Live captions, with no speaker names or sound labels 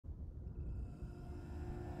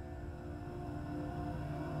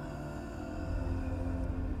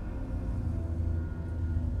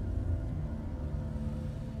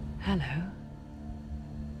Hello.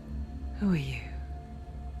 Who are you?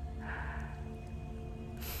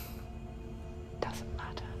 Doesn't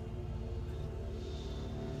matter.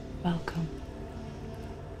 Welcome.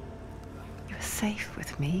 You're safe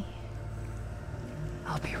with me.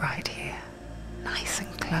 I'll be right here, nice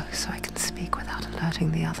and close so I can speak without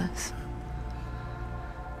alerting the others.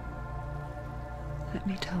 Let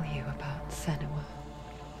me tell you about Senua.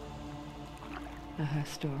 Her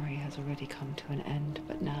story has already come to an end,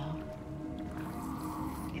 but now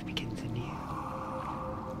it begins anew.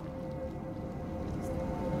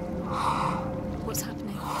 What's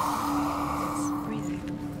happening? It's breathing.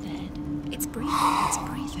 Dead. It's breathing. It's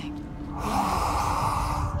breathing.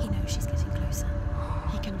 He knows she's getting closer.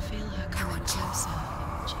 He can feel her coming closer.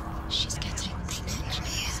 She's getting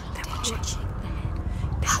closer. They're watching.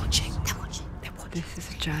 They're watching. They're watching. They're watching. This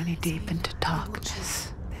is a journey deep into darkness.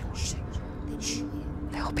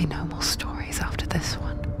 There will be no more stories after this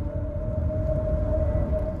one.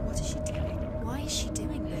 What is she doing? Why is she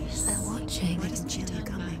doing this? They're watching. Why doesn't she turn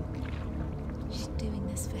coming? She's doing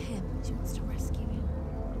this for him. She wants to rescue him.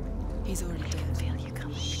 He's already dead. I feel you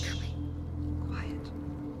coming. Quiet.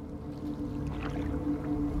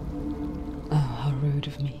 Oh, how rude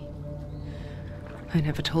of me. I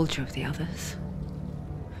never told you of the others.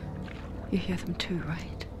 You hear them too,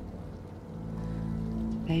 right?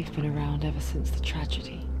 They've been around ever since the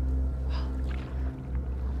tragedy. Well,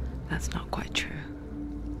 that's not quite true.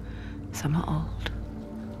 Some are old,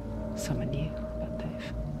 some are new, but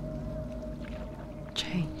they've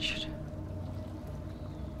changed.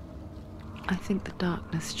 I think the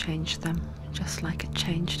darkness changed them, just like it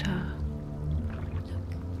changed her. Look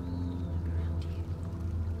around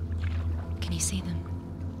you. Can you see them?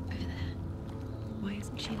 Over there. Why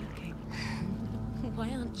isn't she looking? Why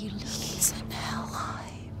aren't you looking? He's in hell.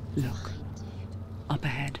 Look, up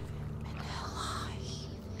ahead. In hell.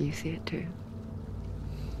 You see it too?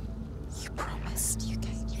 You promised you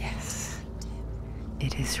came. Yes.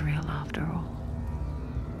 It is real after all.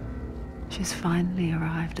 She's finally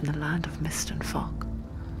arrived in the land of mist and fog.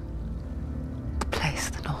 The place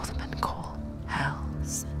the Northmen call Hell.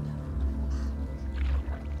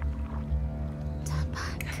 Turn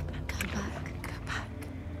back. Go back. Go back.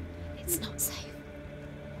 It's not safe.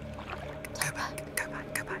 Go back. Go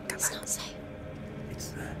back. Go back. Go It's back. not safe. It's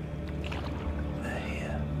there. They're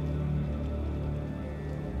here.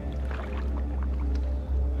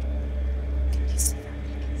 Can you see them?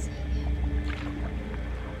 I can see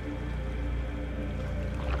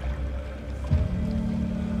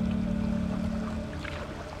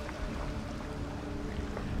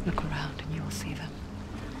Look around and you will see them.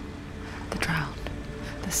 The drowned,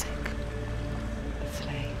 the sick, the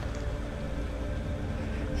slain.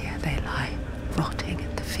 Here they lie, rotting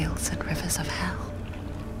in the fields and rivers of hell.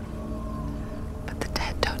 But the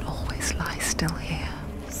dead don't always lie still here.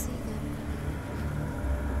 See them.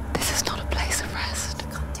 This is not a place of rest. You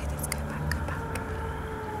can't do this. Go back. Go back.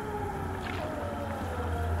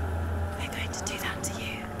 They're going to do that to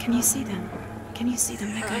you. Can you see them? Can you see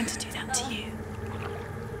them? They're going to do that to you.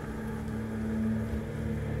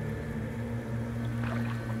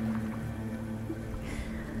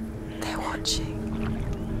 They're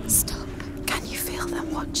watching. Stop. Can you feel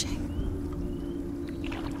them watching?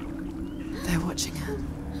 They're watching her.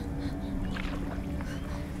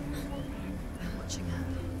 They're watching her.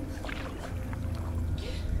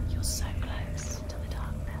 You're so close to the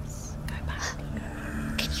darkness. Go back.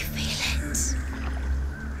 Can you feel it?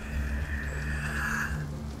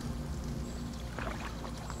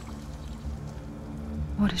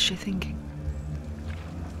 What is she thinking?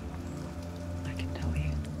 I can tell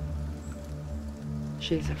you.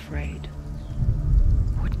 She's afraid.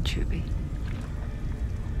 Wouldn't you be?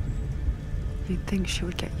 You'd think she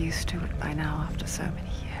would get used to it by now after so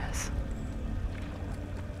many years.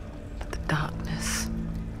 But the darkness,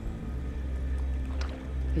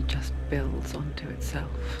 it just builds onto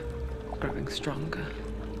itself, growing stronger,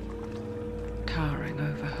 towering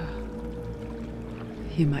over her.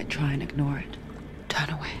 You might try and ignore it, turn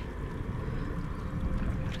away.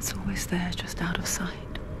 But it's always there, just out of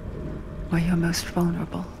sight, where you're most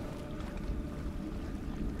vulnerable.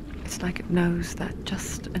 It's like it knows that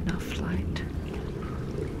just enough light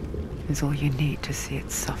is all you need to see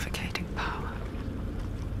its suffocating power.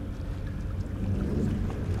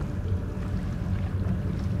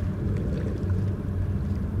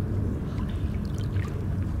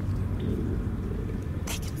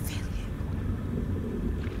 They can feel you.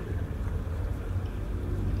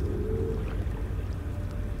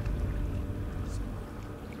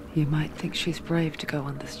 You might think she's brave to go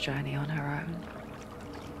on this journey on her own,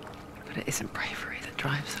 but it isn't bravery that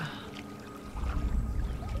drives her.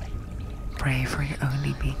 bravery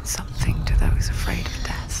only means something to those afraid of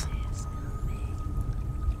death.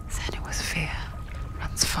 Senua's fear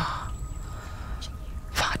runs far,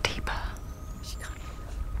 far deeper.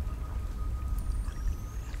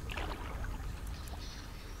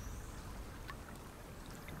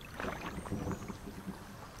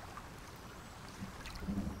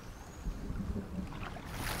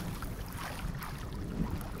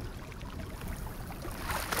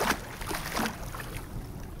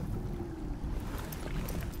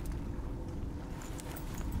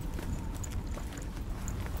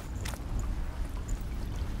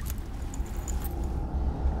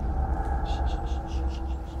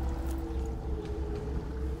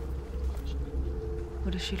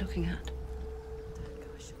 What is she looking at?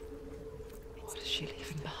 What is she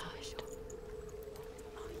leaving behind?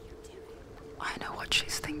 I know what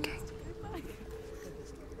she's thinking.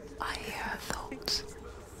 I hear her thoughts.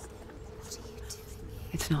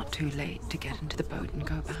 It's not too late to get into the boat and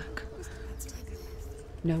go back.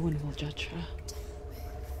 No one will judge her.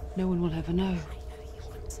 No one will ever know.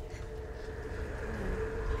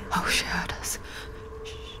 Oh, she heard us.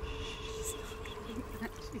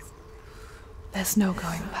 There's no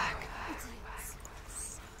going back.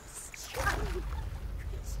 You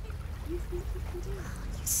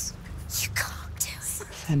can't do it.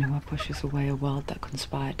 Senua pushes away a world that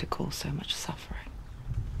conspired to cause so much suffering.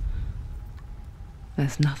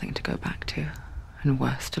 There's nothing to go back to, and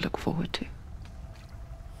worse to look forward to.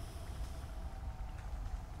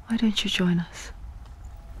 Why don't you join us?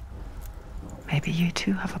 Maybe you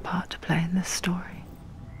too have a part to play in this story.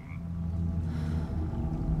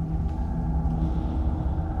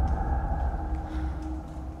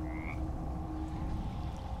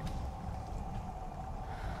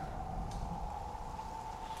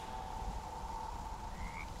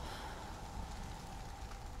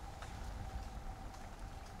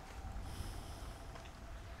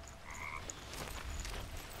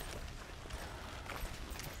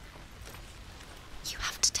 You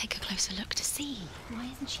have to take a closer look to see. Why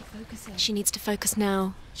isn't she focusing? She needs to focus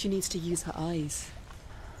now. She needs to use her eyes.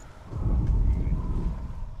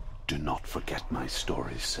 Do not forget my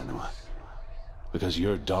stories, Senua. Because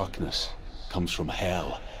your darkness comes from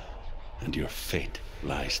hell, and your fate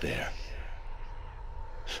lies there.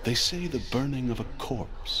 They say the burning of a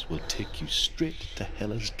corpse will take you straight to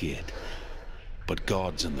Hela's gate, but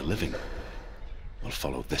gods and the living will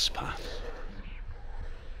follow this path.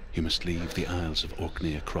 You must leave the Isles of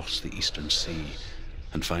Orkney across the eastern sea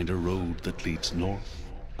and find a road that leads north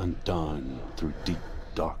and down through deep,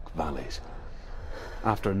 dark valleys.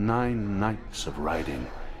 After 9 nights of riding,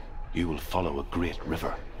 you will follow a great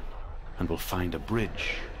river and will find a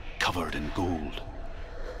bridge covered in gold.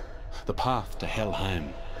 The path to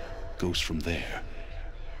Helheim goes from there,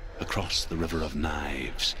 across the river of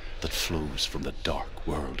knives that flows from the dark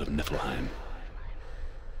world of Niflheim.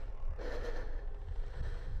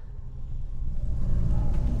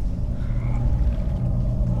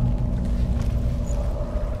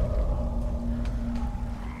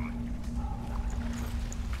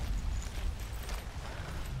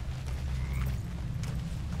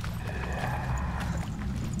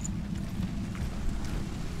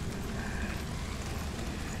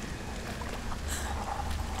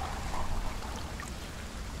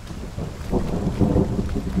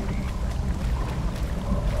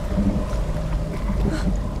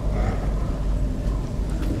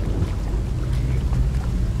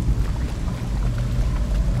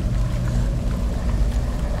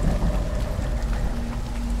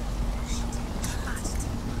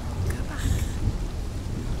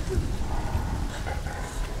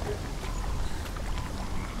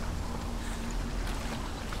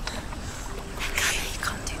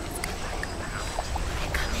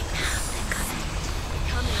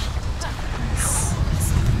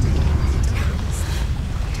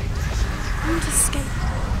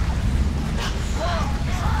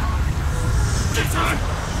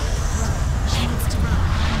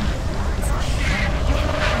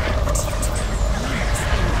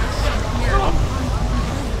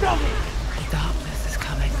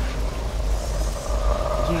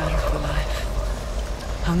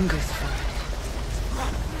 Hungers for it.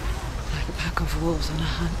 Like a pack of wolves on a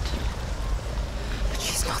hunt. But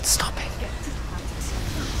she's not stopping.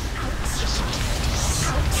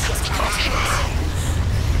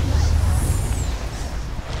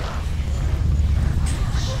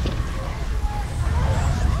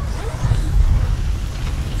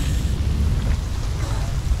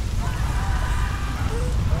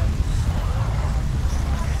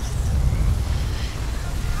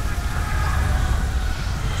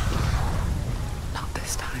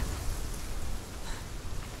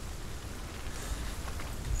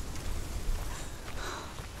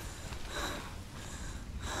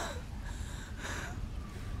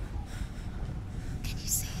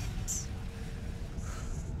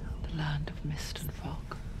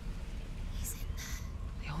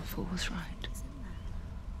 was right.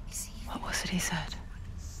 What was it he said?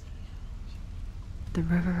 The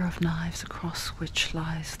river of knives across which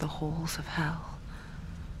lies the halls of hell.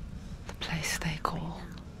 The place they call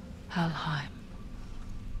Helheim.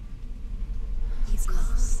 He's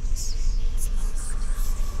lost. He's lost.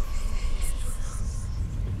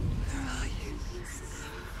 Where are you?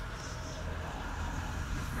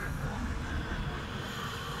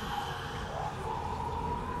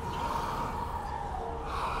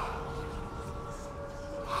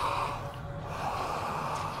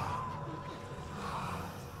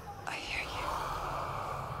 I hear you.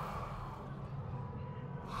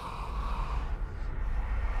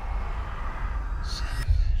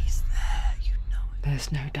 He's there, you know it.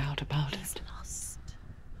 There's no doubt about He's it. lost.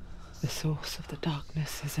 The source of the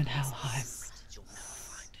darkness is in Helheim,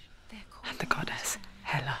 and the goddess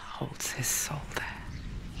Hela holds his soul there.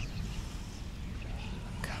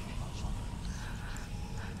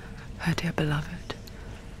 Her dear beloved,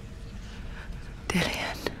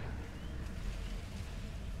 Dillian.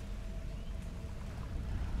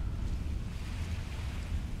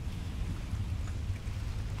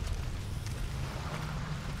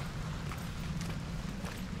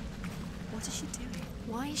 What is she doing?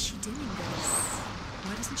 Why is she doing this?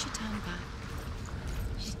 Why doesn't she turn back?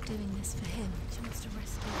 She's doing this for him. She wants to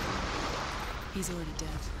rescue him. He's already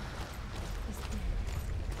dead. He's dead.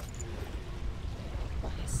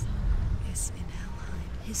 But his soul is in Helheim.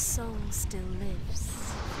 His soul still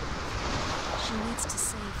lives. She needs to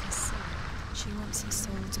save his soul. She wants his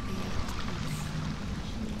soul to be at peace.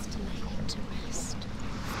 She needs to lay him to rest.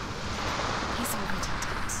 He's already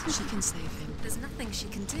dead. She can save him. There's nothing she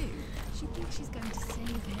can do. She thinks she's going to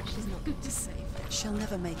save him. She's not going to save him. She'll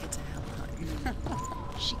never make it to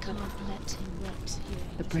Helheim. She can't let him rot here.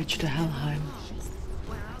 The bridge to Helheim.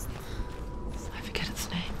 I forget its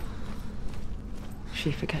name.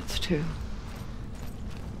 She forgets too.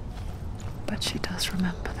 But she does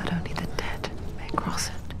remember that only the dead may cross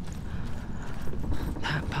it.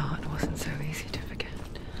 That part wasn't so easy to forget.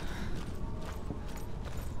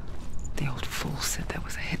 The old fool said there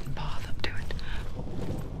was a hidden path up to it.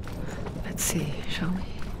 Let's see, shall we?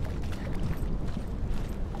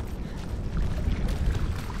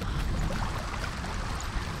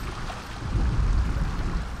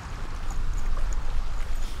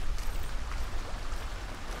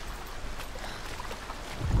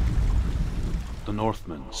 The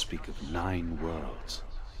Northmen speak of 9 worlds.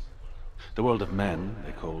 The world of men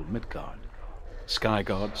they call Midgard. Sky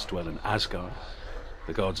gods dwell in Asgard.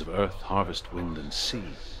 The gods of earth, harvest, wind, and sea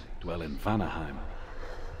dwell in Vanaheim.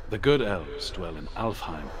 The good elves dwell in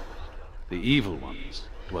Alfheim. The evil ones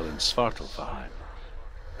dwell in Svartalfheim.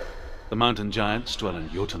 The mountain giants dwell in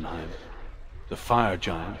Jotunheim. The fire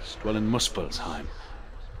giants dwell in Muspelheim.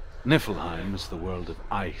 Niflheim is the world of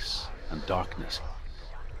ice and darkness.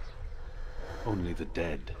 Only the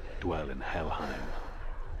dead dwell in Helheim,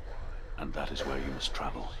 and that is where you must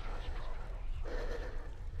travel.